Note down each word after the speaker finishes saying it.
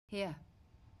Here.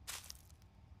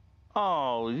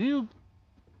 Oh, you...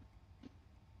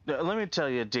 Let me tell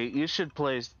you, Dee, you should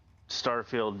play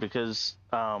Starfield because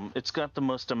it's got the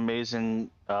most amazing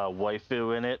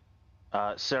waifu in it.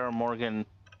 Sarah Morgan,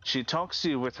 she talks to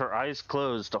you with her eyes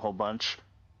closed a whole bunch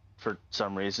for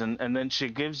some reason, and then she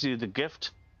gives you the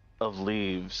gift of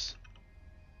leaves.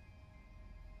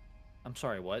 I'm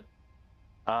sorry, what?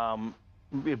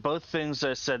 Both things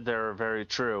I said there are very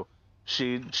true.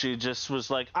 She just was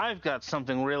like, I've got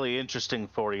something really interesting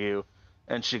for you,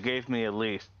 and she gave me a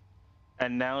leaf.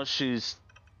 And now she's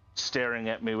staring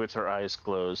at me with her eyes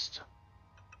closed.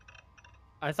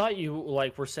 I thought you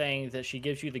were saying that she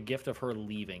gives you the gift of her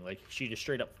leaving, like she just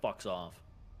straight up fucks off.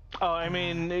 Oh, I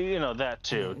mean, you know, that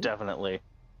too, definitely.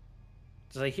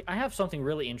 It's like, I have something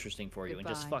really interesting for you, Goodbye.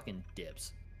 and just fucking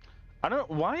dips. I don't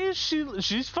know, why is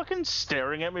she's fucking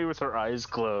staring at me with her eyes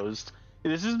closed.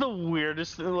 This is the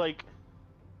weirdest, like,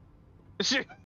 she